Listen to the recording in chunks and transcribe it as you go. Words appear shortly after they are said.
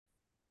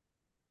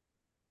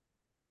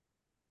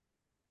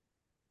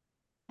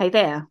Hey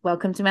there,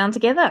 welcome to Mound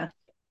Together.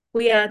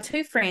 We are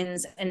two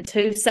friends and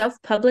two self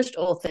published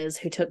authors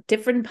who took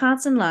different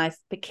paths in life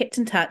but kept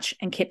in touch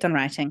and kept on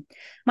writing.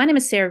 My name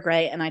is Sarah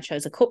Gray and I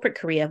chose a corporate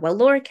career while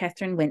Laura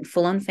Catherine went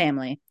full on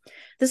family.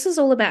 This is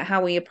all about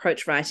how we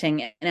approach writing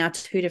in our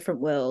two different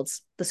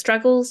worlds, the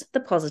struggles, the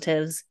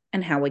positives,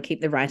 and how we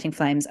keep the writing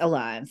flames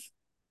alive.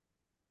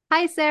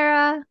 Hi,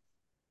 Sarah.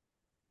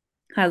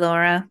 Hi,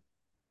 Laura.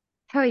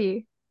 How are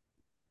you?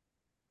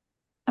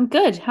 I'm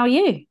good. How are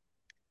you?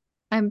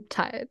 I'm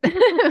tired.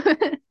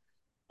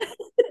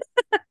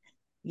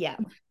 Yeah.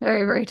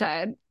 Very, very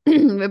tired.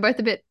 We're both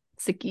a bit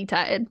sicky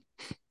tired.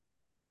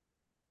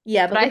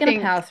 Yeah, But but we're I going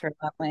to power think, through,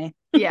 aren't we?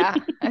 yeah,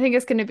 I think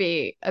it's going to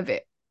be a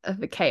bit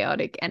of a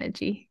chaotic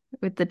energy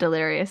with the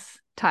delirious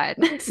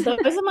tiredness.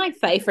 Those are my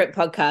favorite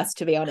podcasts,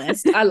 to be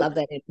honest. I love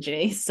that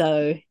energy.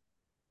 So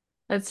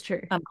That's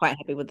true. I'm quite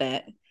happy with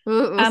that.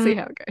 We'll Um, see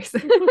how it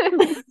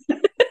goes.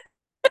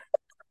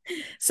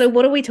 so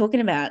what are we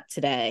talking about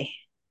today?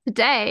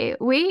 Today,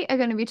 we are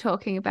going to be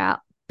talking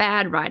about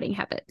bad writing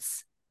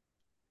habits.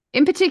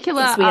 In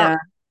particular, Yes, we our are.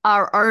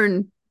 our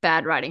own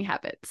bad writing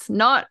habits,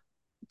 not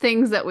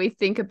things that we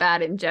think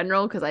about in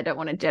general, because I don't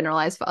want to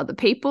generalize for other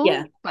people,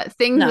 Yeah. but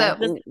things No, that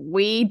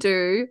we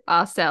do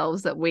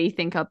ourselves that we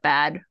think are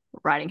bad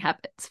writing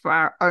habits for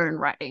our own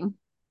writing.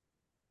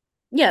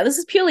 this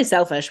is purely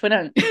selfish. We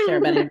don't care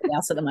about anybody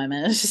else at the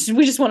moment.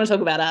 We just want to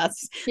talk about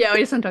us. Yeah, we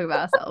just want to talk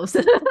about ourselves.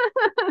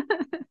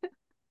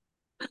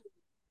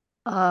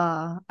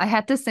 I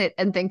had to sit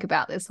and think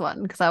about this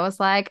one because I was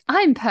like,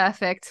 I'm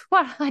perfect.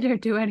 What? I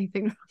don't do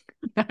anything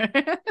wrong.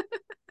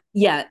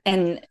 Yeah,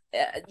 and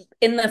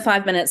in the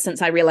 5 minutes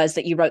since I realized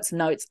that you wrote some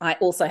notes, I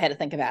also had to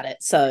think about it.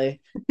 So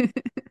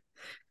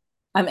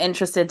I'm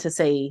interested to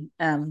see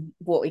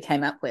what we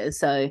came up with.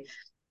 So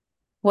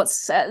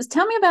what's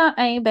tell me about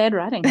a bad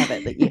writing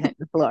habit that you have,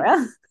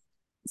 Laura.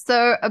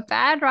 So, a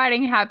bad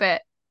writing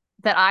habit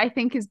that I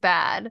think is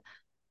bad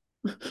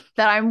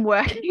that I'm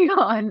working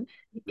on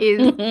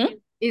is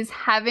is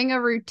having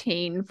a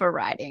routine for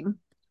writing.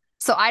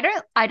 So I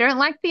don't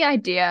like the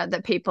idea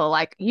that people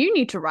like you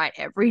need to write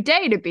every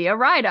day to be a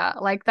writer.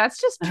 Like that's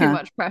just too Uh-huh.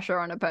 much pressure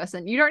on a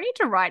person. You don't need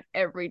to write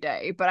every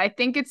day, but I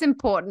think it's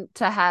important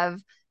to have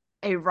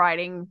a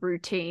writing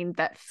routine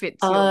that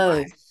fits your Oh,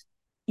 life.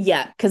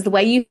 yeah, because the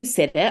way you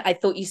said it, I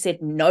thought you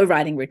said no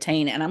writing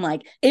routine. And I'm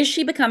like, is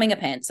she becoming a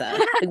pantser?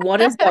 Like,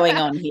 what is going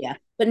on here?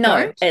 But no,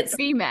 Don't it's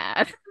be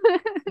mad.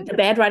 the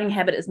bad writing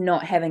habit is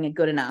not having a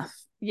good enough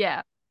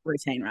Yeah.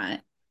 routine,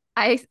 right?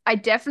 I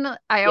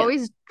Yeah.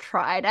 always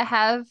try to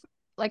have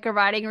like a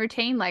writing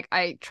routine. Like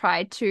I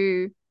try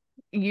to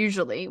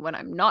usually when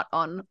I'm not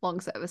on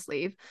long service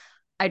leave,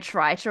 I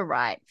try to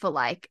write for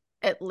like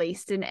at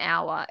least an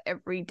hour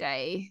every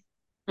day,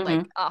 like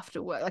Hmm.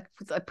 after work. Like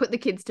I put the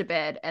kids to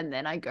bed and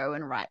then I go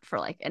and write for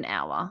like an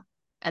hour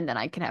and then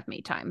I can have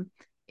me time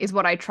is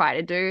what I try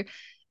to do.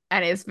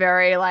 And it's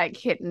very like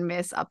hit and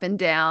miss, up and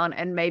down.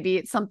 And maybe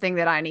it's something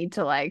that I need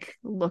to like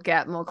look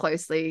at more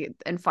closely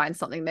and find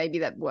something maybe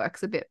that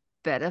works a bit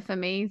better for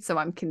me. So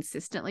I'm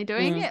consistently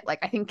doing Mm, it. Like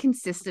I think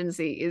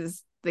consistency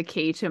is the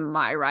key to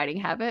my writing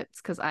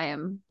habits because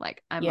I'm a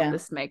yeah.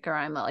 list maker.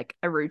 I'm like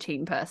a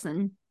routine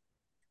person.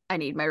 I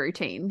need my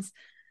routines.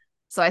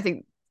 So I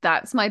think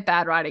that's my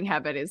bad writing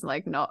habit is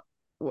like not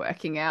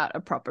working out a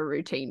proper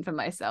routine for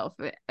myself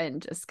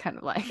and just kind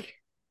of like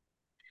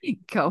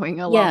going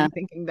Yeah. along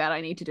thinking that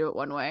I need to do it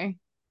one way.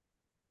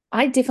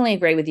 I definitely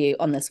agree with you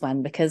on this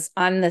one because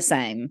I'm the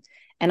same.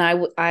 And I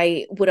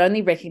would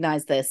only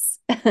recognize this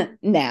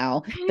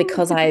now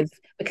because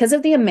because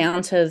of the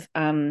amount of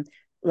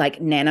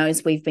like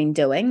nanos we've been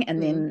doing and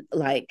Mm, then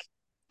like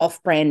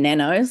off-brand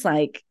nanos,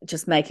 like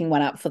just making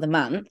one up for the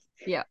month.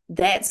 yeah.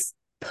 That's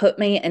put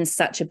me in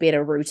such a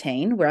better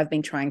routine where I've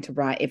been trying to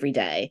write every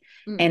day.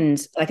 Mm,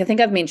 And like I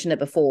think I've mentioned it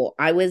before,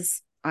 I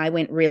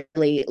went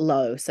really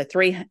low. So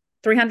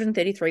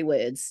 333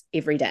 words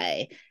every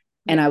day.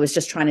 And yeah. I was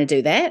just trying to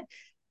do that.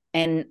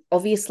 And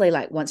obviously,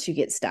 like once you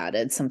get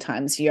started,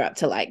 sometimes you're up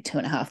to like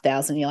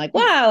 2,500. You're like, Mm.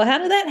 wow, how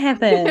did that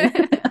happen?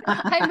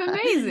 I'm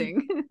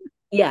amazing.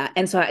 Yeah.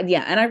 And so,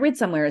 yeah. And I read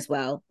somewhere as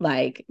well,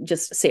 like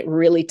just set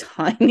really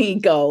tiny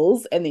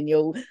goals and then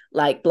you'll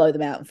like blow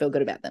them out and feel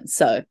good about them.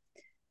 So,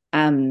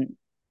 um,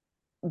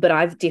 but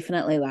I've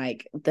definitely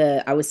like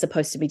I was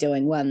supposed to be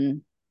doing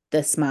one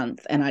this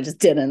month and I just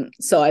didn't.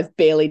 So I've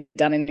barely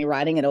done any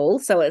writing at all.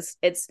 So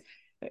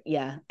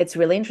yeah, it's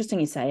really interesting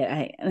you say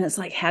it. And it's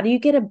like, how do you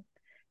get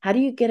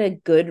a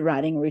good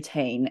writing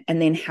routine?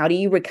 And then how do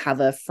you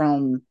recover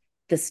from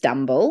the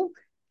stumble?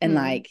 And Mm,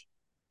 like,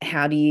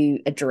 how do you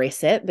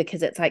address it?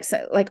 Because it's like,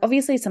 so like,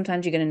 obviously,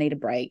 sometimes you're going to need a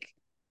break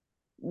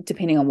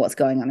depending on what's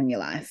going on in your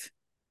life,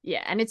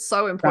 yeah, and it's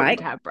so important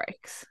to right? have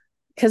breaks.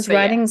 Because But yeah,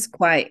 writing's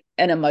quite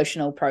an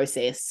emotional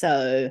process.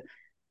 So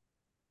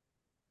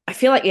I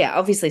feel like, yeah,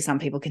 obviously, some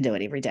people can do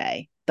it every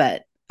day,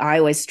 but I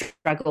always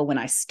struggle when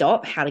I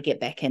stop how to get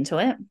back into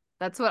it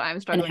that's what I'm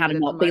and struggling how to with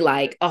at the not be moment.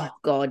 like, oh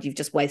God, you've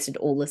just wasted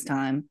all this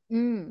time.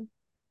 Mm,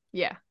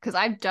 yeah, because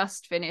I've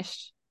just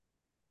finished.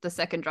 the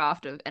second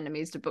draft of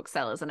Enemies to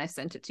Booksellers and I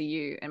sent it to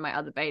you and my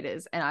other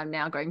betas, and I'm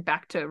now going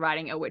back to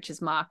writing A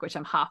Witch's Mark, which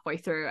I'm halfway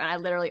through, and I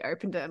literally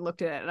opened it and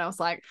looked at it and I was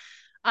like,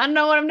 I don't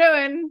know what I'm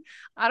doing.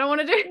 I don't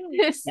want to do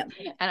this.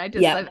 Yep. And I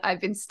just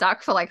I've been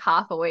stuck for like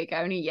half a week.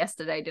 Only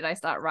yesterday did I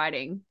start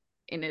writing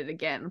in it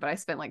again, but I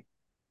spent like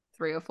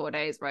 3 or 4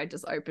 days where I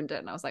just opened it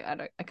and I was like,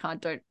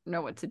 don't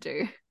know what to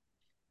do.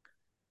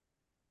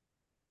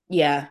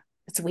 Yeah,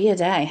 it's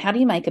weird, eh? How do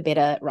you make a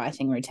better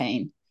writing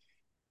routine?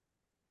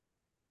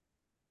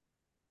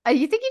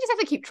 You think you just have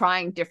to keep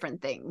trying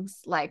different things.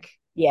 Like,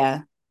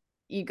 Yeah.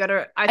 you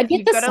gotta, I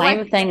get the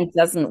same thing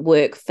doesn't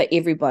work for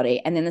everybody,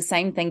 and then the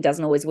same thing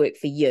doesn't always work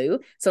for you.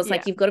 So it's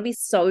like you've got to be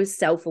so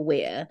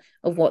self-aware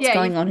of what's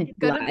going on in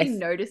your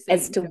life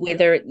as to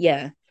whether,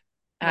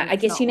 I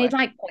guess you need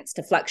like points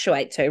to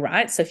fluctuate too,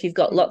 right? So if you've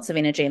got lots of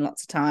energy and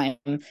lots of time,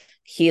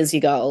 here's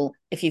your goal.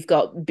 If you've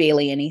got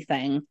barely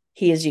anything,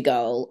 here's your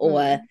goal.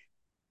 Or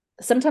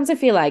sometimes I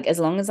feel like as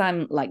long as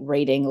I'm like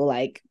reading or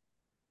like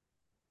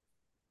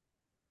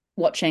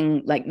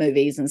watching like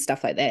movies and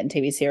stuff like that and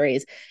TV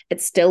series,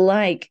 it's still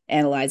like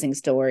analyzing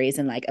stories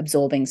and like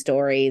absorbing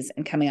stories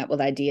and coming up with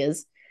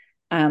ideas.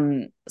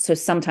 So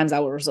sometimes I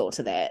will resort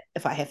to that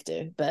if I have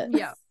to, but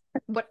yeah,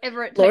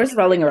 whatever it Laura's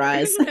rolling her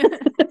eyes.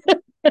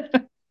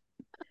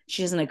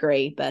 She doesn't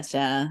agree, but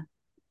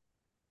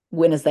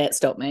when has that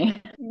stopped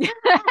me?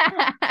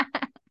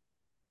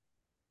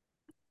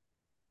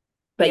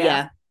 But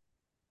yeah.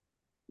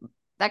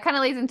 That kind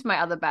of leads into my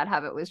other bad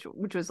habit,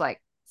 which was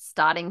like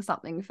starting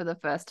something for the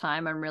first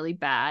time. I'm really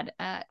bad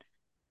at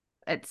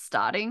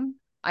starting.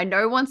 I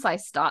know once I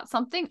start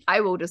something,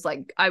 I will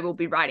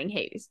be writing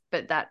heaps,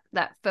 but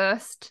that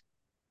first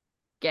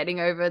getting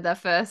over the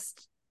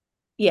first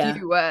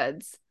few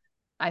words,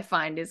 I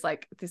find is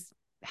like this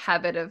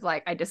habit of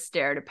like I just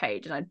stare at a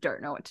page and I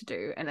don't know what to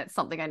do, and it's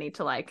something I need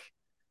to like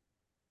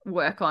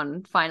work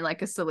on, find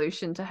like a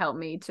solution to help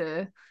me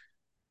to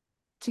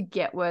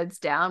get words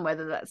down,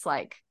 whether that's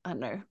like, I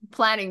don't know,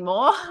 planning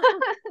more.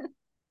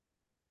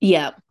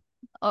 Yeah.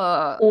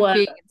 Or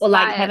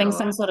like having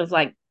some sort of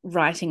like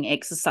writing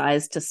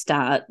exercise to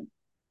start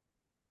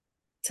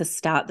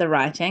the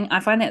writing. I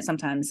find that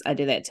sometimes I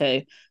do that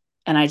too.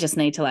 And I just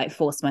need to like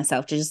force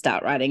myself to just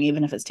start writing,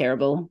 even if it's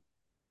terrible.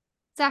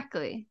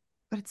 Exactly.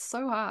 But it's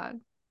so hard.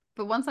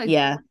 But once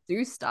I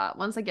do start,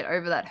 once I get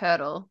over that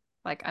hurdle,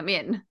 like I'm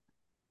in.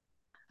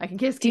 I can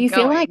just keep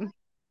going. Feel like,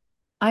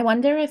 I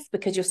wonder if,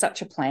 because you're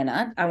such a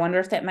planner, I wonder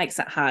if that makes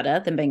it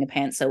harder than being a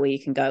pantser where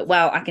you can go,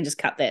 well, I can just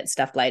cut that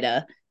stuff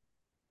later.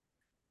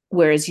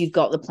 Whereas you've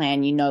got the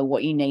plan, you know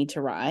what you need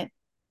to write.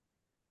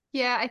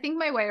 Yeah, I think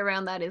my way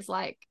around that is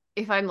like,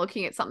 if I'm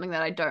looking at something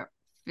that I don't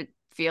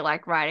feel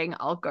like writing,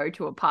 I'll go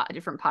to a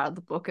different part of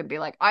the book and be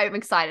like, I'm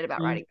excited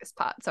about writing this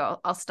part,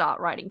 so I'll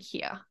start writing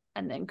here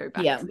and then go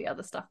back to the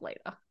other stuff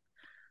later.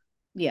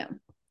 Yeah.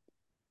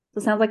 So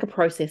it sounds like a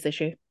process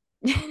issue.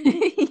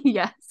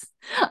 Yes.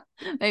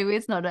 Maybe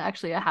it's not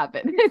actually a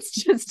habit. It's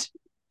just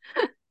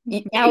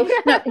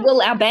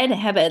our bad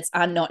habits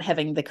are not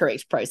having the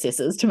correct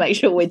processes to make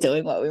sure we're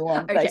doing what we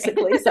want,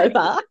 basically, so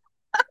far.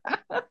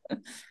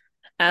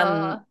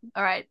 All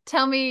right.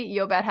 Tell me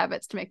your bad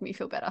habits to make me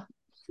feel better.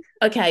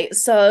 Okay,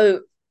 so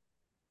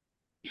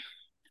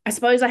I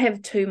suppose I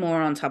have 2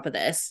 more on top of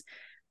this.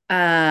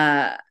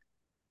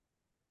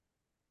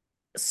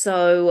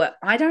 So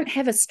I don't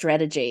have a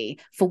strategy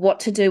for what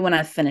to do when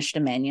I've finished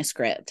a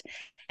manuscript.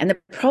 And the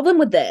problem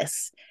with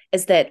this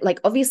is that, like,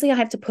 obviously I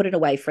have to put it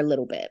away for a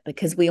little bit,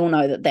 because we all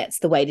know that that's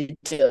the way to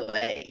do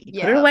it.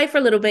 You put it away for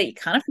a little bit, you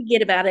kind of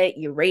forget about it,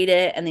 you read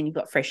it, and then you've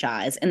got fresh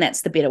eyes, and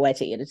that's the better way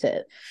to edit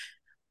it.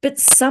 But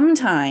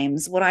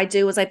sometimes what I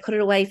do is I put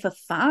it away for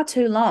far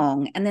too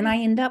long, and then I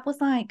end up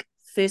with like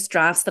first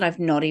drafts that I've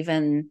not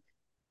even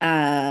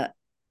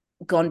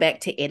gone back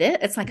to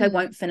edit. It's like I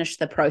won't finish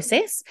the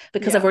process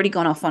because I've already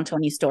gone off onto a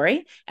new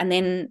story. And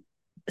then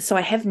so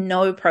I have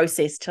no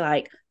process to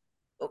like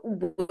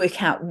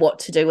work out what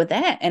to do with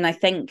that. And I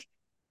think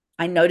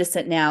I notice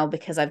it now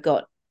because I've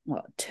got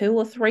 2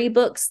 or 3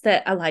 books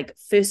that are like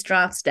first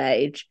draft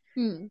stage,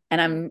 and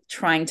I'm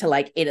trying to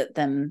like edit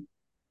them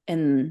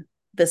in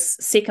this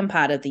second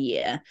part of the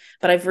year,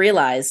 but I've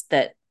realized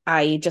that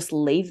I just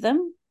leave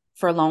them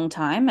for a long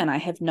time and I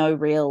have no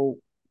real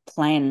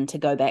plan to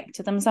go back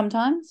to them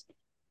sometimes.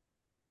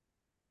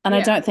 And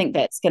I don't think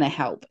that's going to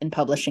help in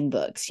publishing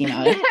books, you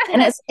know.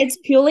 And it's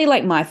purely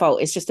like my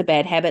fault. It's just a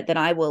bad habit that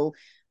I will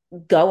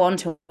go on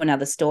to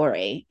another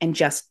story and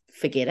just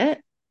forget it.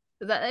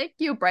 Is that like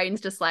your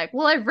brain's just like,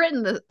 well, I've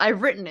written it,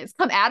 it's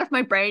come out of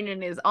my brain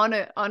and is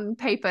on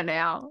paper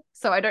now,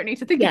 so I don't need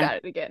to think about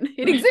it again.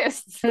 It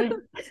exists.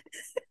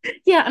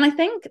 Yeah, and I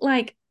think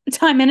like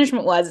time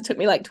management wise, it took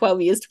me like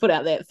 12 years to put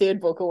out that 3rd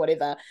book or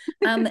whatever.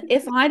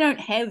 If I don't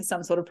have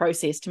some sort of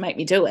process to make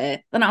me do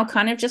it, then I'll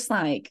kind of just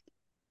like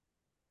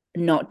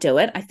not do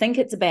it. I think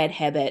it's a bad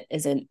habit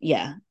as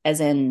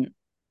in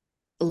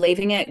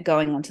leaving it,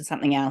 going on to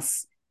something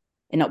else,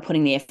 and not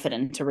putting the effort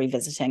into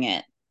revisiting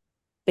it.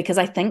 Because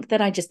I think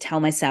that I just tell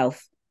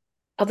myself,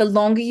 the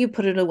longer you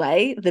put it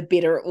away, the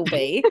better it will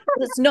be. But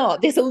it's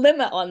not. There's a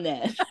limit on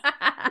that.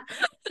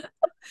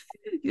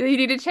 You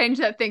need to change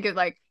that thing of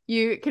like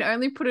you can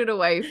only put it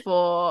away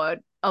for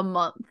a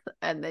month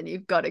and then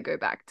you've got to go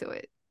back to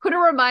it. Put a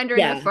reminder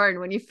in your Yeah. phone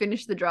when you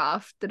finish the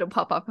draft, it'll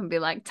pop up and be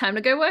like, time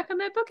to go work on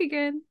that book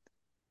again.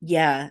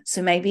 Yeah.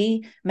 So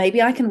maybe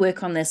I can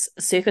work on this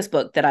circus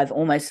book that I've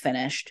almost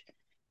finished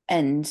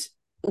and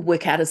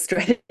work out a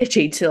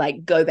strategy to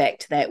like go back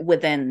to that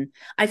within.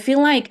 I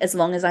feel like as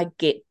long as I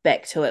get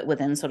back to it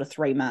within sort of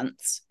 3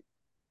 months,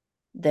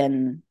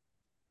 then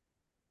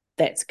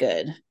that's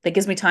good. That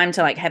gives me time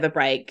to like have a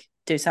break,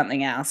 do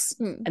something else,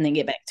 and then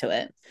get back to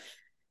it.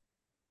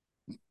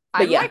 But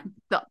I'm yeah, like the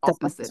that's my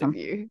opposite first of one.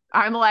 you.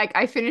 I'm like,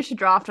 I finish a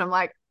draft. I'm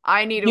like,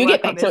 I need to You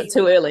get work on back to this it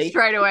too early.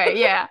 straight away.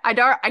 Yeah. I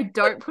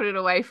don't put it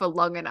away for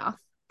long enough.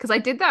 Because I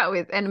did that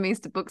with Enemies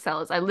to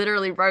Booksellers. I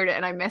literally wrote it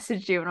and I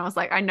messaged you and I was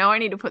like, I know I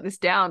need to put this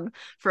down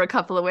for a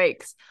couple of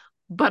weeks,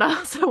 but I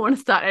also want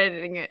to start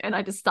editing it. And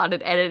I just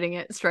started editing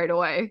it straight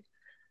away.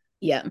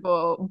 Yeah.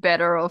 For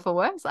better or for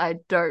worse, I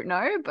don't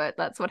know, but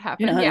that's what Who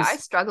happened. Yeah, I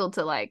knows? struggle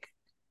to like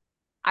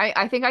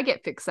I think I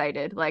get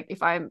fixated. Like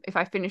if I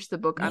finish the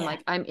book, I'm Yeah.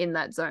 like I'm in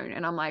that zone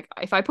and I'm like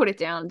if I put it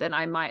down, then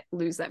I might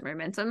lose that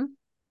momentum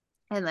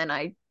and then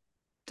I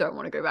don't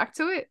want to go back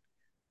to it.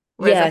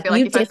 Whereas I Yeah. feel like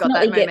You if I've got that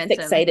definitely get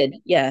momentum, fixated.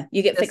 Yeah.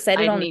 You get just I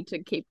fixated on need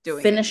to keep doing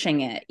it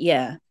finishing it.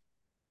 Yeah.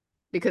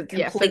 because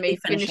yeah, for Completely me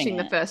finishing finishing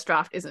the it. first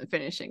draft isn't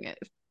finishing it.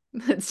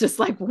 It's just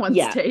like one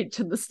Yeah. stage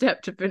in the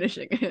step to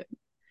finishing it.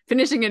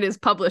 Finishing it is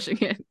publishing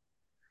it.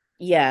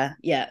 Yeah.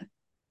 Yeah. So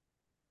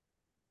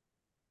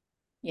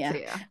Yeah.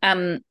 yeah.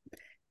 Um,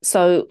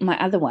 so my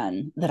other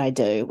one that I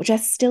do, which I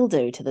still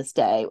do to this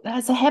day,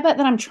 it's a habit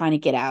that I'm trying to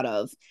get out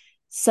of.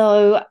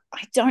 So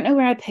I don't know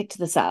where I picked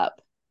this up.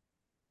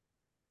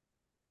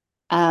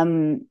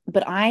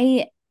 But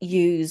I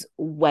use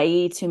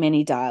way too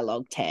many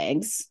dialogue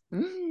tags.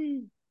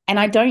 Mm. And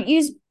I don't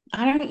use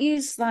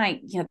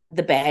like,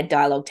 the bad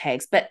dialogue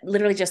tags, but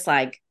literally just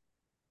like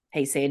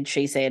he said,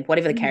 she said,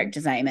 whatever the Mm-hmm.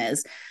 character's name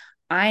is.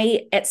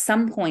 I at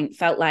some point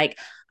felt like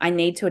I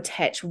need to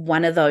attach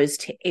one of those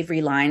to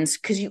every lines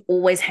because you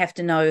always have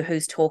to know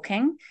who's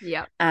talking.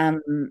 Yeah.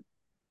 Um,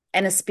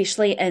 and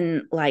especially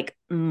in like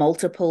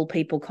multiple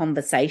people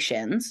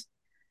conversations,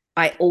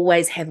 I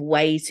always have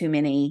way too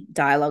many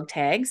dialogue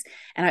tags.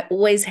 And I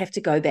always have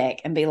to go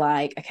back and be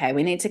like, okay,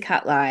 we need to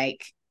cut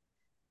like,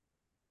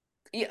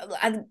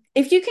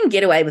 if you can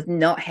get away with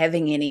not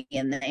having any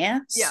in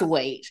there, Yeah.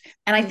 sweet.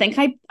 And I Mm.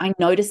 think I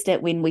noticed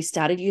it when we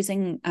started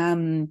using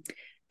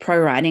Pro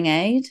Writing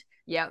Aid,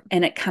 Yeah.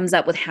 and it comes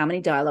up with how many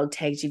dialogue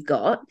tags you've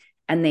got,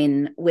 and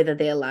then whether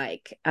they're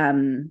like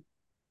They're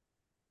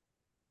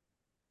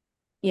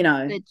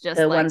just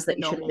the like ones the that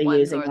you shouldn't normal be ones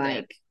using, or they're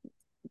like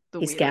the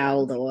he weirder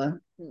scowled ones.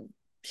 or Mm.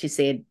 she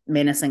said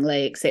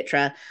menacingly,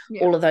 etc.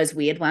 Yeah. All of those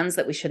weird ones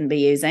that we shouldn't be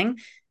using.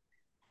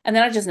 And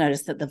then I just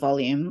noticed that the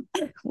volume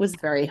was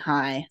very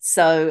high.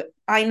 So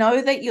I know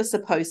that you're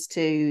supposed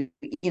to,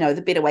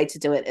 the better way to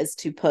do it is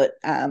to put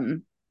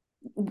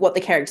what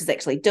the character's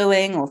actually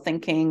doing or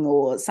thinking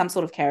or some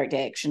sort of character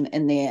action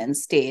in there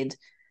instead.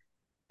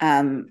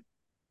 Um,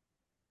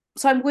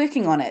 so I'm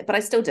working on it, but I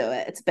still do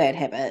it. It's a bad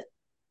habit.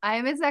 I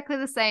am exactly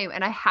the same,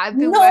 and I have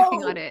been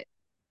working on No. it.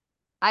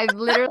 I've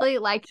literally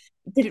like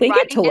Did we get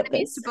writing taught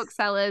enemies this? to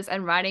booksellers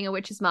and writing a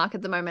witch's mark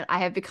at the moment. I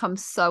have become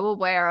so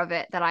aware of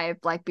it that I have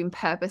like been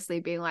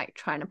purposely being like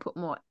trying to put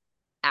more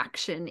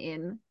action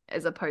in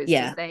as opposed to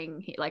Yeah.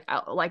 saying like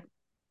like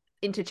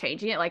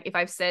interchanging it. Like if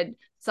I've said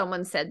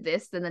someone said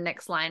this, then the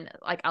next line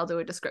like I'll do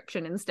a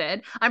description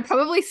instead. I'm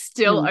probably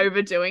still Mm.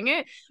 overdoing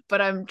it,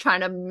 but I'm trying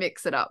to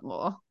mix it up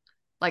more.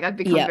 Like I've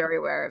become Yeah. very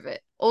aware of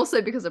it.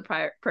 Also because of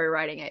Pro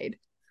Writing Aid.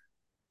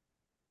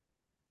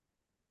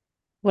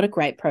 What a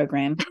great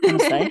program,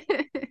 honestly.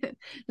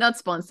 Not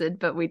sponsored,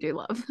 but we do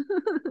love.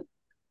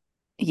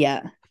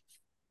 Yeah.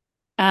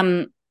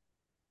 Um,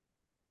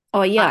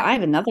 oh yeah, I, I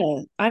have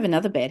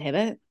another bad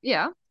habit.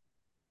 yeah.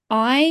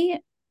 I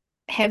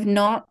have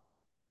not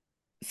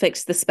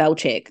fixed the spell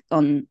check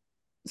on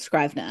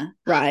Scrivener,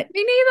 right?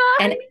 Me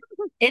neither. And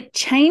it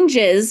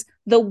changes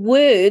the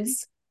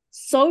words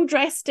so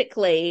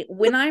drastically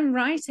when I'm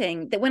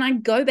writing that when I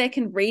go back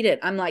and read it,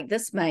 I'm like,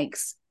 this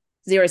makes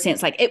zero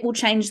sense. Like it will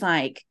change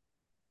like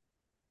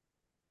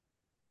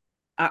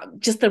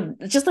just the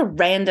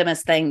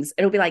randomest things.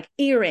 It'll be like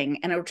earring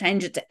and it'll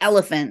change it to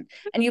elephant.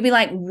 And you'll be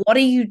like, what are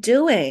you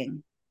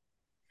doing?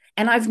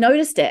 And I've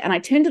noticed it and I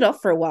turned it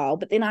off for a while,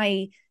 but then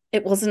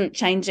it wasn't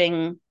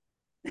changing.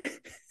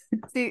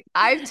 See,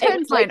 I've It was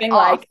turned mine leaving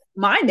off. like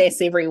my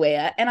mess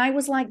everywhere. And I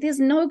was like, there's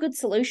no good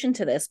solution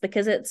to this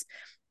because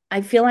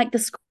I feel like the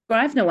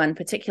Scrivener one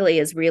particularly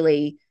is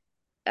really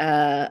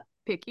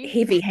Picky.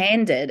 heavy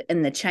handed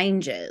in the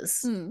changes.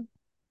 Hmm.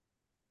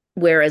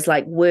 Whereas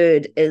like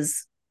Word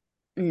is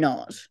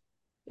not.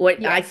 What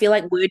I Yes. feel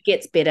like Word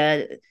gets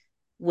better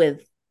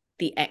with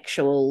the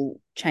actual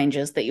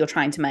changes that you're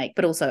trying to make,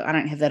 but also I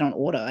don't have that on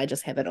auto. I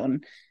just have it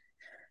on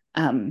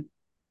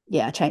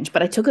change.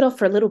 But I took it off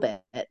for a little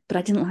bit, but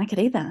I didn't like it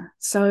either.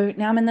 So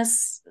now I'm in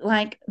this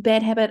like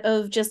bad habit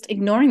of just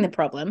ignoring the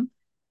problem.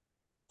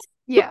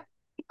 Yeah.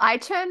 I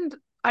turned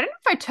I don't know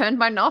if I turned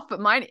mine off, but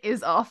mine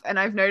is off, and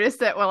I've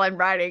noticed it while I'm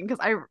writing because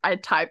I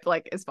type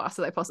like as fast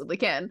as I possibly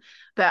can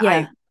that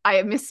Yeah.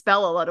 I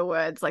misspell a lot of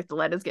words, like the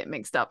letters get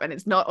mixed up, and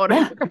it's not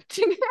Yeah.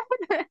 autocorrecting.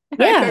 And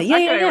I Yeah. go Yeah. back Yeah.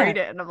 and I Yeah. read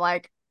it, and I'm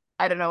like,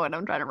 I don't know what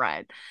I'm trying to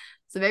write.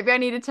 So maybe I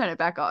need to turn it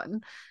back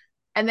on.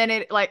 And then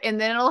and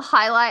then it'll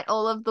highlight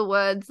all of the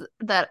words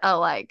that are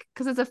like,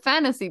 because it's a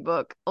fantasy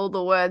book, all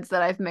the words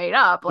that I've made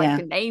up, like Yeah.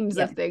 the names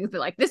Yeah. of things. They're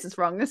like, this is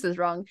wrong, this is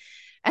wrong.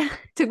 And it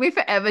took me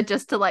forever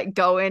just to like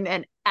go in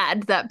and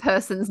add that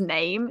person's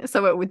name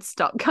so it would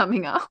stop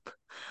coming up.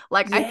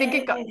 Like, I think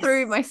it got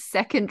through Yes. my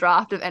second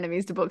draft of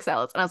Enemies to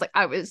Booksellers, and I was like,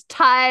 I was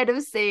tired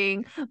of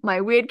seeing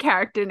my weird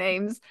character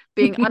names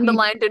being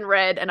underlined in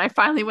red, and I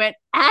finally went,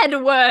 add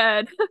a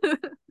word.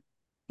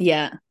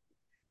 Yeah.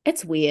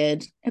 It's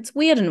weird. It's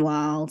weird and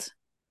wild.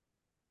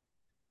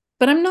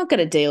 But I'm not going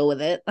to deal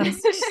with it. I'm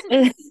just,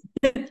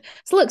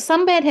 so look,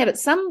 some bad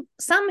habits, some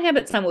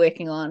habits I'm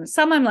working on.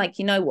 Some I'm like,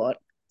 you know what?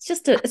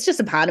 It's just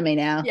a part of me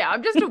now. Yeah,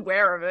 I'm just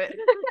aware of it.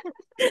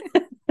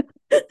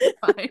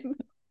 Fine.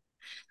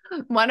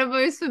 One of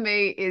those for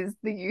me is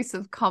the use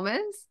of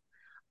commas.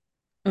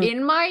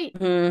 In my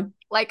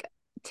like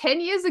 10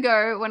 years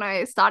ago when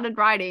I started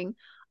writing,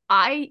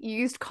 I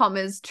used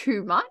commas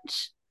too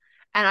much.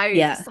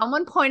 And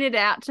someone pointed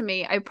out to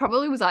me, I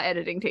probably was our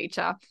editing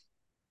teacher.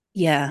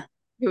 Yeah.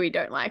 Who we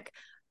don't like.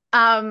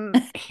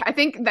 I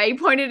think they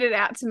pointed it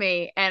out to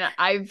me, and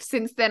I've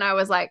since then I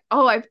was like,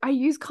 oh, I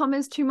use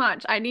commas too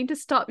much. I need to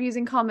stop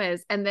using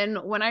commas. And then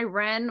when I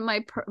ran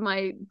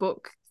my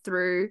book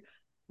through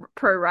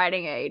Pro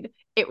Writing Aid,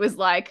 it was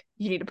like,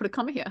 you need to put a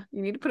comma here.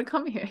 You need to put a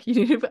comma here. You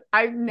need to put...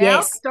 I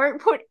now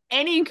don't put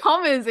any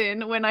commas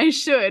in when I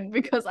should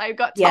because I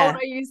got told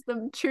I use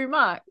them too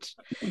much.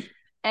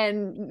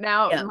 And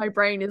now my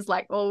brain is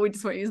like, oh, we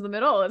just won't use them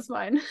at all. It's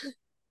fine.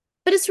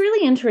 But it's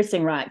really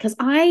interesting, right? Because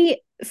I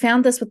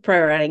found this with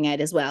Pro Writing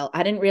Aid as well.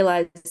 I didn't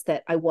realize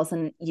that I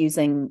wasn't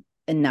using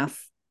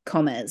enough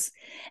commas.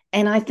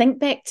 And I think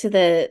back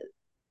to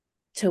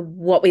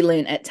what we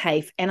learned at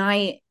TAFE, and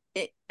I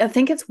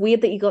think it's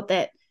weird that you got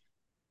that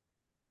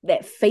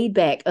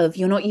feedback of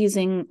you're not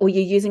using, or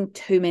you're using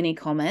too many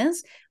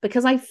commas,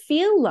 because I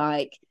feel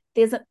like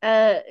there's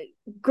a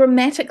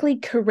grammatically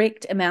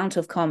correct amount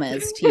of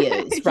commas to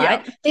use,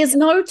 right? There's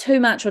no too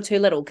much or too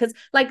little, because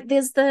like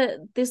there's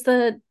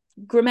the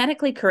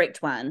grammatically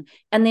correct one,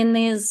 and then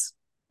there's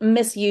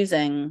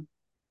misusing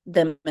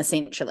them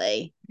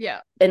essentially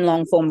in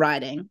long form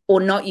writing or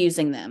not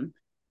using them.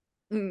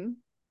 And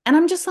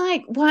I'm just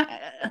like, what?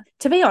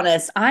 To be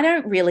honest, I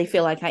don't really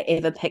feel like I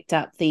ever picked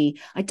up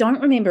I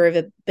don't remember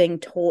ever being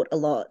taught a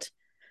lot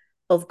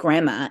of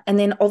grammar. And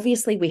then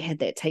obviously we had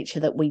that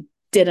teacher that we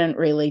didn't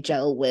really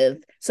gel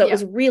with, so it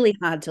was really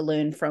hard to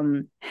learn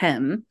from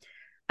him.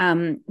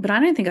 But I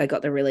don't think I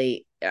got the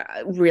really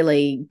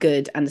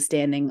good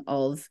understanding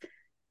of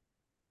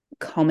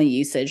comma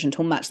usage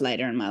until much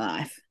later in my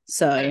life.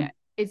 So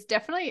it's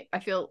definitely, I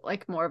feel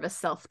like, more of a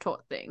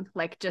self-taught thing.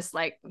 Like, just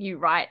like you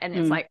write and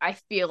it's like, I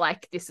feel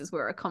like this is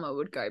where a comma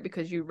would go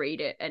because you read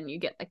it and you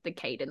get like the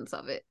cadence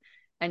of it.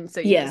 And so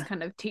you're just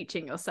kind of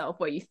teaching yourself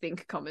where you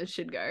think commas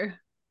should go.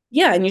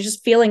 Yeah, and you're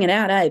just feeling it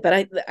out, eh?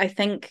 But I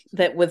think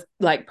that with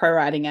like Pro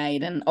Writing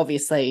Aid and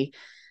obviously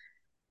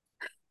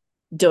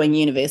doing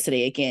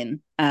university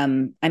again,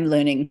 I'm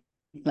learning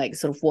like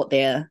sort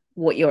of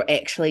what you're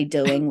actually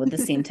doing with the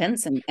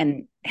sentence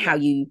and how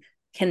you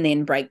can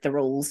then break the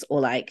rules or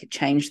like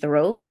change the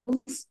rules.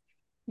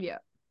 Yeah.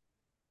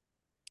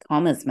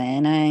 Commas,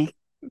 man, eh?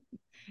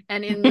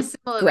 And in the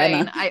similar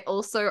vein, I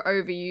also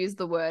overuse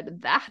the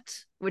word that,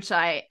 which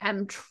I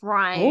am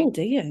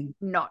trying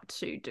not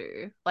to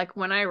do. Like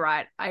when I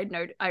write,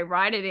 I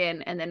write it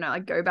in and then I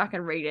go back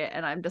and read it,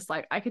 and I'm just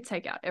like, I could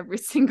take out every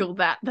single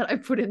that I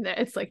put in there.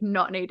 It's like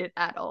not needed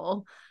at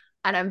all.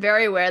 And I'm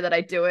very aware that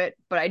I do it,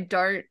 but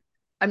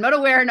I'm not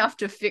aware enough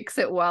to fix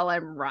it while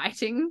I'm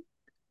writing,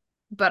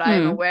 but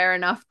I'm aware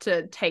enough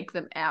to take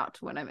them out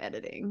when I'm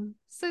editing.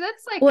 So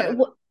that's like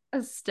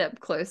a step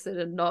closer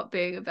to not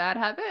being a bad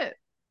habit.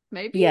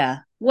 Maybe. Yeah.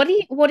 What do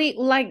you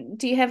like?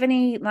 Do you have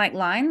any like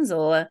lines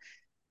or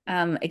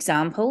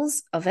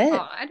examples of it?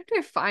 Oh, I don't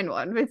know, find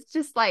one. It's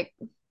just like,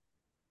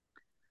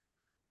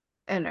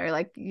 I don't know,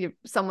 like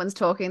someone's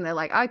talking, they're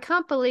like, I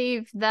can't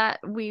believe that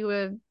we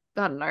were,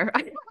 I don't know.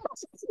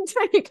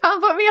 You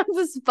can't put me on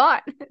the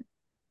spot.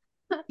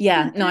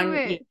 Yeah. No,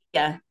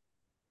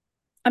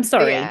 I'm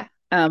sorry.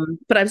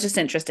 But I was just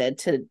interested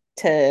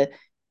to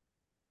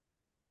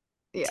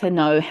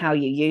know how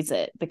you use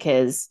it,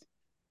 because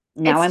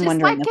now I'm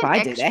wondering if I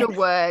do that. It's just like an extra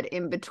word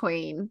in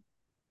between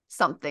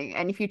something,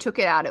 and if you took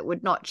it out, it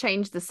would not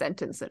change the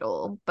sentence at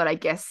all. But I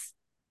guess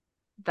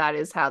that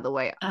is how the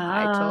way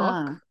I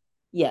talk.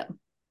 Yeah.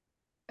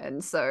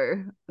 And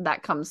so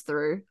that comes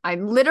through. I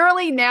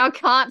literally now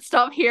can't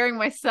stop hearing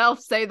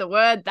myself say the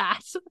word that.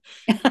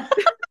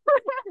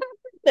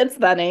 That's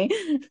funny.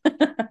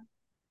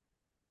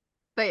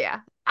 But yeah,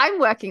 I'm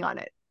working on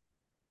it.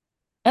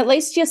 At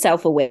least you're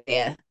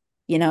self-aware,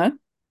 you know?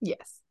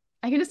 Yes.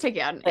 I can just take it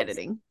out in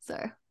editing. So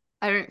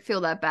I don't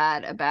feel that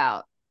bad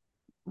about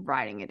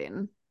writing it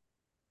in.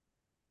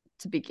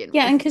 to begin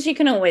Yeah, and with. because you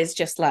can always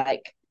just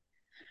like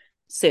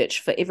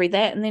search for every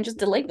that and then just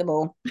delete them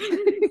all.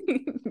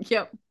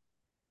 Yep.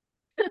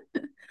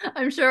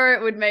 I'm sure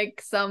it would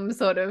make some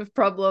sort of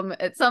problem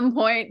at some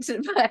point,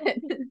 but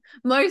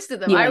most of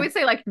them, I Yeah. would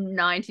say like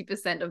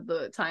 90% of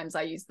the times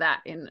I use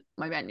that in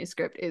my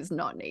manuscript is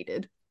not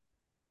needed.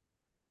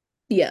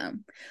 Yeah.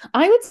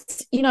 I would,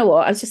 you know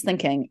what? I was just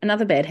thinking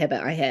another bad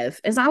habit I have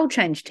is I'll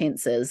change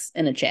tenses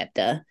in a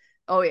chapter.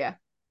 Oh, yeah.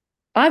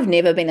 I've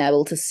never been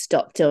able to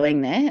stop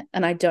doing that.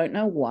 And I don't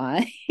know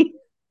why,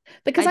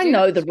 because I I do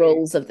know the too.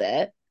 rules of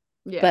that.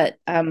 Yeah. But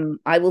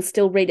I will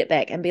still read it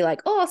back and be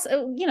like, oh,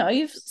 so,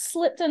 you've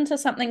slipped into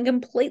something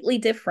completely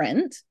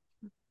different.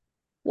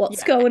 What's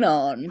Yeah. going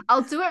on?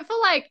 I'll do it for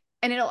like,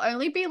 and it'll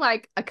only be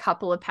like a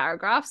couple of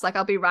paragraphs. Like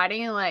I'll be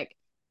writing in like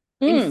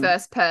in Mm,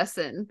 first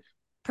person,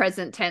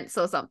 present tense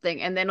or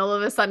something. And then all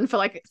of a sudden, for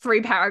like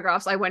 3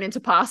 paragraphs, I went into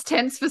past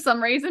tense for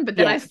some reason, but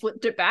then I yeah.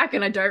 flipped it back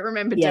and I don't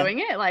remember Yeah. doing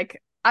it. Like,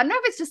 I don't know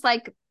if it's just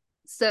like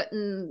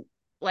certain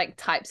like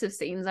types of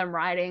scenes I'm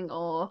writing,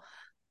 or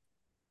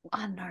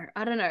I don't know.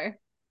 I don't know.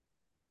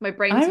 My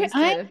brain's used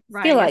I to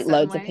feel writing a like certain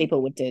loads of way.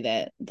 people would do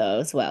that though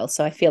as well.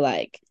 So I feel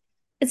like,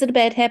 is it a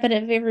bad habit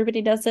if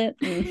everybody does it?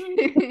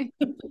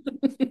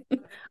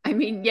 I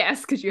mean,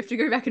 yes, because you have to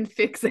go back and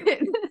fix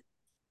it.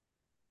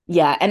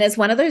 Yeah, and it's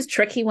one of those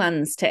tricky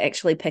ones to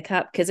actually pick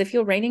up because if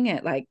you're reading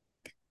it, like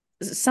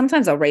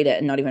sometimes I'll read it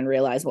and not even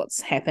realize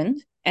what's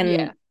happened,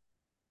 Yeah.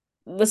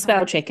 and the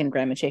spell check and 100%.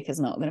 grammar check is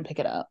not going to pick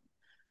it up.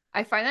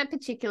 I find that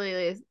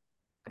particularly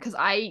because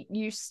I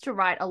used to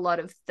write a lot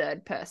of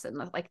third person.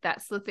 Like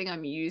that's the thing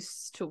I'm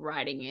used to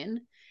writing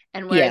in.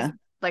 And whereas Yeah,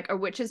 like a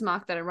witch's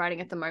mark that I'm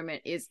writing at the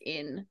moment is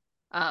in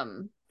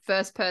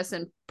first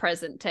person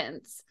present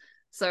tense.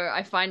 So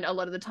I find a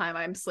lot of the time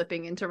I'm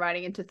slipping into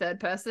writing into third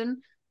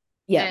person,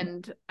 yeah,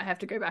 and I have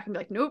to go back and be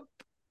like, nope,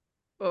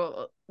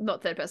 or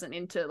not third person,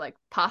 into like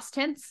past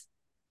tense.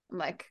 I'm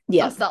like, I'll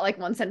yeah, start like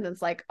one sentence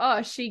like,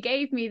 oh, she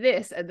gave me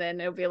this, and then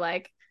it'll be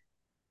like,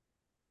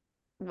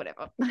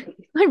 whatever.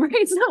 My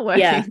brain's not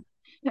yeah. working.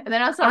 And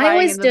then I'll start I writing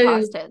always in the do.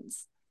 past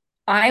tense.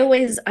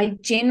 I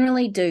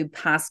generally do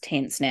past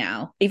tense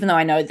now, even though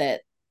I know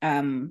that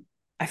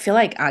I feel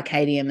like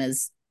Arcadium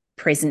is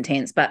present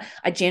tense, but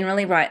I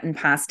generally write in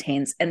past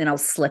tense and then I'll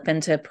slip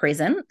into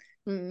present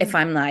if Mm.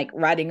 I'm like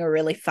writing a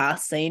really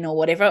fast scene or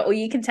whatever. Or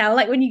you can tell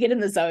like when you get in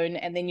the zone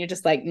and then you're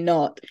just like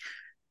not,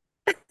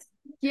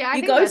 Yeah, I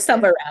you think go that's it.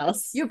 somewhere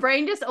else. Your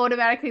brain just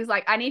automatically is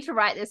like, I need to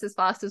write this as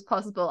fast as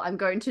possible. I'm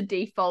going to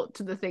default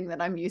to the thing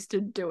that I'm used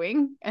to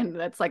doing, and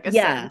that's like a certain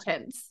Yeah.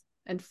 tense.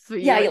 And for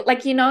you, Yeah,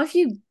 like if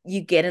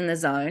you get in the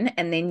zone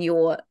and then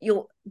you're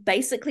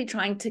basically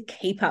trying to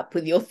keep up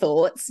with your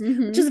thoughts, which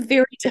mm-hmm, is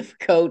very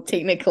difficult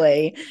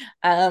technically.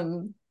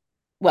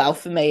 Well,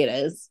 for me it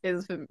is.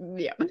 is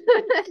yeah.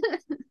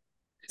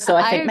 So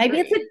I I think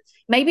agree.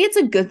 maybe it's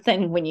a good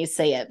thing when you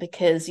see it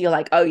because you're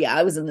like, oh yeah,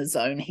 I was in the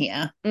zone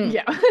here. Mm.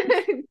 Yeah.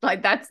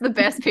 Like that's the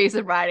best piece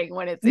of writing,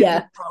 when it's in the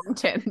Yeah. wrong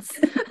tense.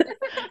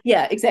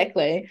 Yeah,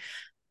 exactly.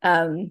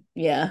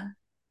 Yeah.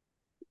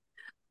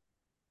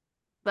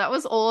 That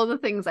was all the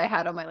things I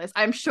had on my list.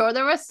 I'm sure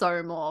there were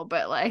so more,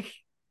 but like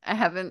I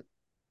haven't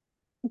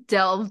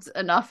delved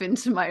enough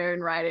into my own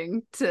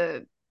writing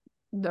to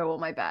know all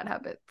my bad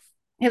habits.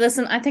 Hey,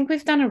 listen, I think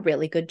we've done a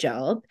really good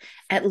job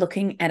at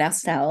looking at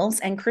ourselves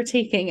and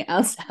critiquing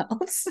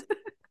ourselves.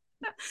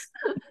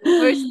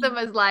 Most of them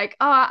is like,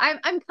 oh,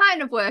 I'm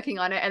kind of working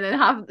on it, and then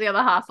half the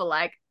other half are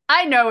like,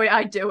 I know it,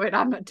 I do it,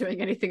 I'm not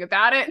doing anything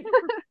about it.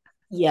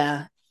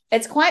 Yeah.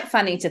 It's quite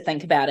funny to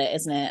think about it,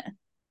 isn't it?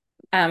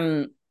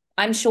 Um,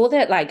 I'm sure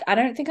that like I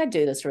don't think I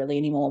do this really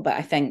anymore, but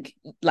I think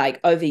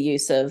like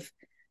overuse of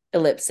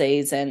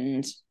ellipses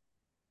and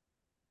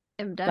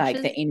M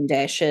like the dashes. em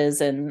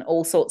dashes and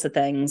all sorts of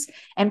things,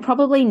 and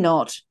probably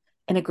not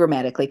in a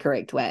grammatically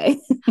correct way.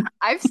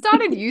 I've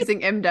started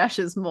using M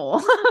dashes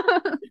more.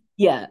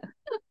 Yeah.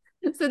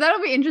 So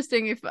that'll be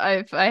interesting if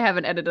I have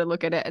an editor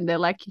look at it and they're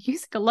like, you're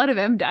using a lot of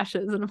M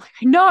dashes. And I'm like,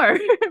 I know,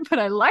 but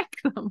I like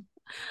them.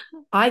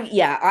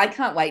 I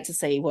can't wait to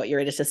see what your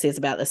editor says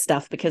about this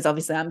stuff because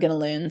obviously I'm going to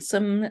learn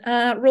some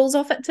rules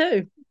off it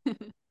too.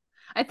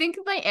 I think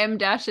my M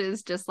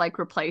dashes just like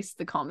replace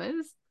the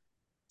commas.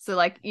 So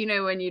like,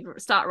 when you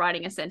start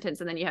writing a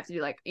sentence and then you have to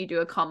do like, you do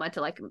a comma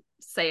to like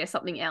say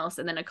something else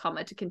and then a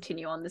comma to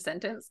continue on the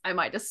sentence. I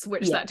might just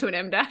switch Yeah. that to an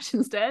M dash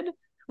instead,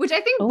 which I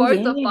think Oh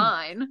both are yeah.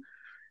 fine.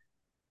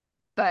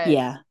 But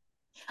Yeah.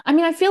 I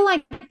mean, I feel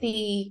like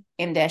the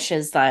em dash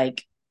is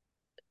like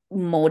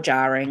more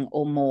jarring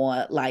or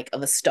more like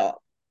of a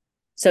stop.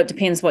 So it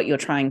depends what you're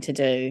trying to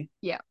do.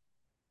 yeah,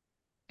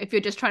 if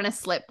you're just trying to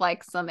slip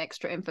like some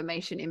extra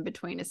information in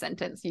between a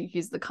sentence, you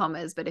use the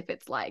commas. But if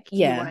it's like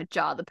you want Yeah. to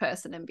jar the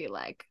person and be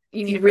like,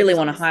 you If need you to really focus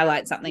want on to this.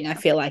 highlight something, I Yeah.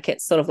 feel like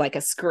it's sort of like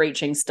a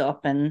screeching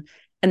stop and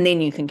then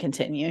you can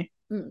continue.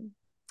 Mm.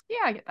 Yeah,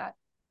 I get that.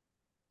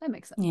 That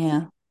makes sense.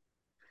 Yeah.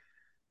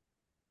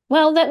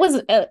 Well, that was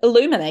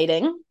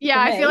illuminating Yeah, for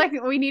I feel me.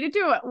 like we need to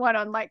do one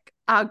on like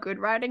our good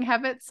writing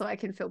habits so I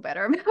can feel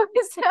better about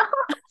myself.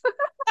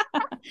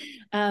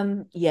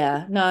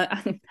 Yeah, no,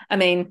 I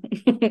mean,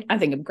 I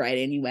think I'm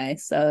great anyway.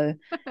 So,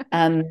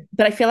 but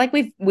I feel like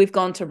we've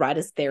gone to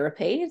writers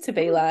therapy to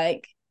be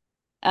like,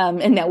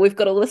 and now we've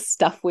got all this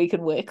stuff we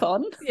can work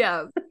on.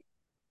 Yeah.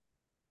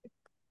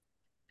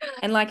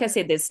 And like I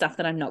said, there's stuff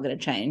that I'm not going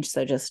to change,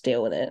 so just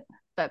deal with it.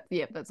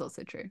 That's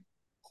also true.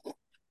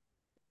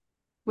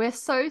 We're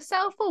so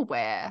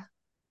self-aware,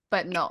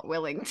 but not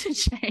willing to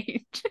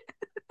change.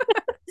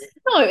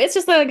 No, it's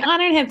just like I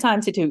don't have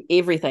time to do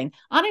everything.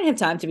 I don't have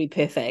time to be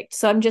perfect.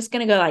 So I'm just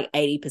going to go like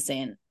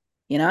 80%,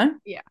 you know?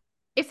 Yeah.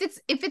 If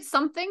it's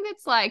something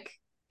that's like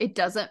it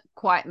doesn't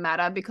quite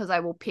matter because I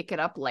will pick it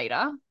up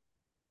later,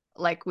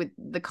 like with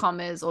the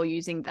commas or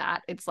using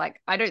that, it's like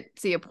I don't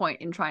see a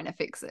point in trying to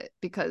fix it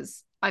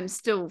because I'm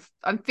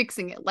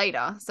fixing it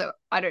later, so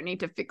I don't need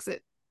to fix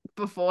it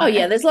Oh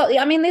yeah, beforehand.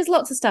 there's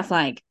lots of stuff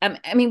like I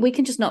mean, we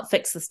can just not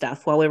fix the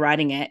stuff while we're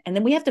writing it, and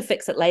then we have to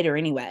fix it later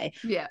anyway.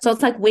 Yeah. So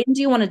it's like, when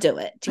do you want to do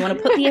it? Do you want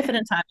to put the effort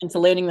and time into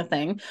learning the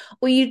thing,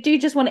 or you do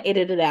just want to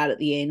edit it out at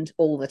the end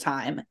all the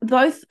time?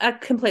 Both are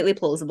completely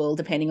plausible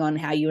depending on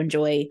how you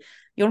enjoy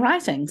your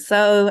writing.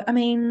 So I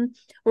mean,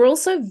 we're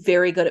also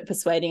very good at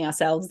persuading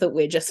ourselves that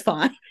we're just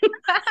fine.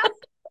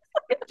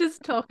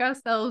 Just talk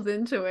ourselves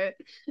into it.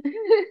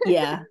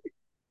 Yeah.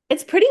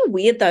 It's pretty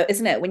weird though,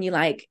 isn't it? When you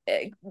like,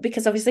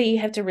 because obviously you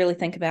have to really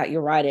think about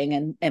your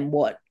writing and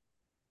what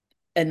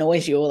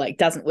annoys you or like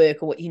doesn't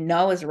work or what you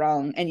know is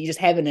wrong and you just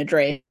haven't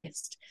addressed.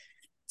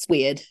 It's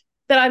weird.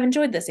 But I've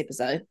enjoyed this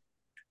episode.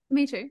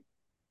 Me too.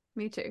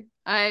 Me too.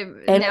 I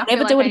And now we'll feel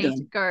never like do I it need to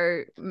again.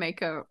 go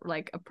make a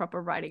proper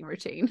writing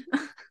routine.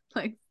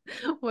 Like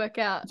work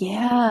out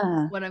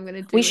Yeah. what I'm gonna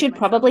We do with should myself.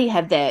 probably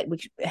have that. We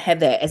should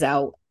have that as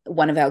our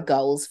one of our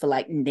goals for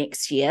like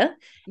next year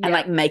and Yeah.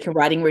 like make a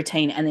writing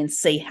routine and then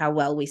see how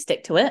well we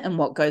stick to it and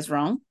what goes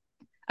wrong.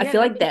 I Yeah,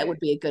 feel that'd like be that good. would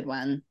be a good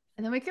one.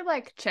 And then we could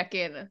like check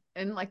in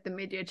and like the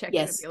mid-year check in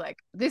and Yes. be like,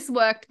 this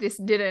worked, this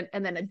didn't,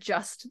 and then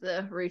adjust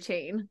the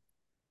routine.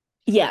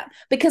 Yeah,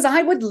 because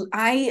I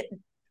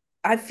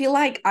feel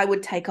like I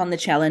would take on the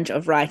challenge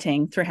of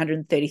writing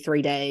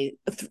 333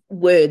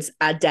 words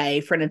a day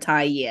for an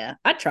entire year.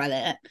 I'd try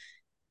that.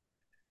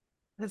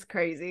 That's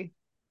crazy.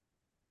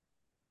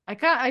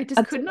 I just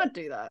I'd could do it. not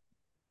do that.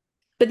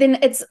 But then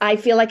I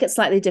feel like it's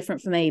slightly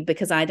different for me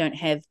because I don't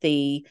have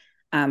the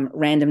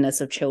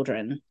randomness of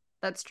children.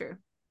 That's true.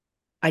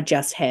 I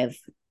just have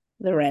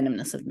the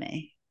randomness of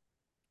me.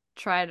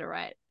 Try to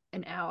write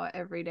an hour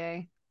every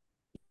day.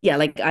 Yeah,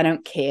 like I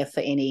don't care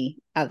for any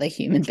other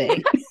human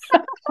being.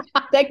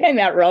 That came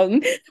out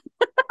wrong.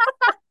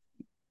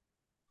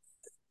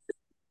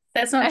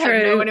 That's I not have no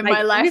true. one in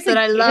my Like, life that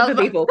obviously I care for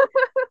love. people,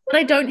 but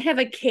I don't have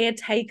a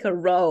caretaker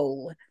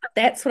role.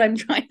 That's what I'm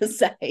trying to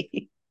say.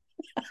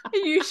 Are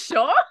you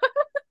sure?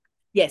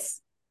 Yes,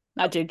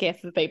 I do care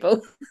for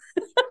people.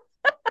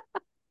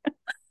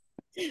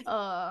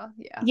 Yeah.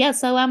 Yeah,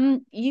 so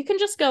you can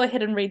just go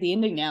ahead and read the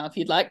ending now if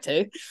you'd like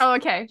to. Oh,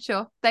 okay,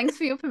 sure. Thanks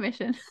for your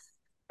permission.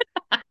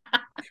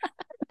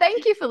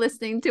 Thank you for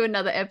listening to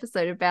another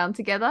episode of Bound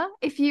Together.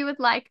 If you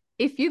like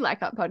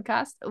our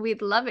podcast,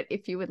 we'd love it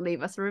if you would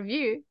leave us a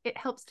review. It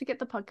helps to get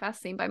the podcast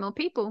seen by more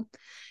people.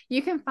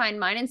 You can find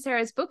mine and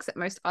Sarah's books at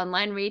most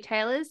online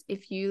retailers.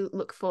 If you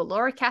look for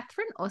Laura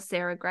Catherine or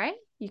Sarah Gray,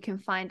 you can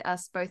find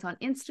us both on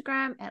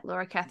Instagram at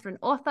Laura Catherine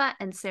Author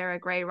and Sarah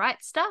Gray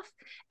Write Stuff.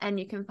 And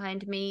you can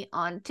find me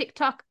on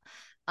TikTok,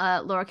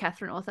 Laura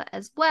Catherine Author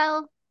as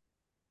well.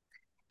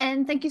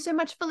 And thank you so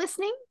much for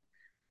listening.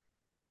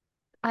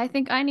 I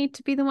think I need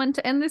to be the one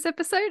to end this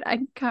episode. I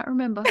can't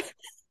remember.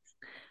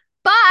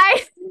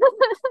 Bye.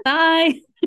 Bye.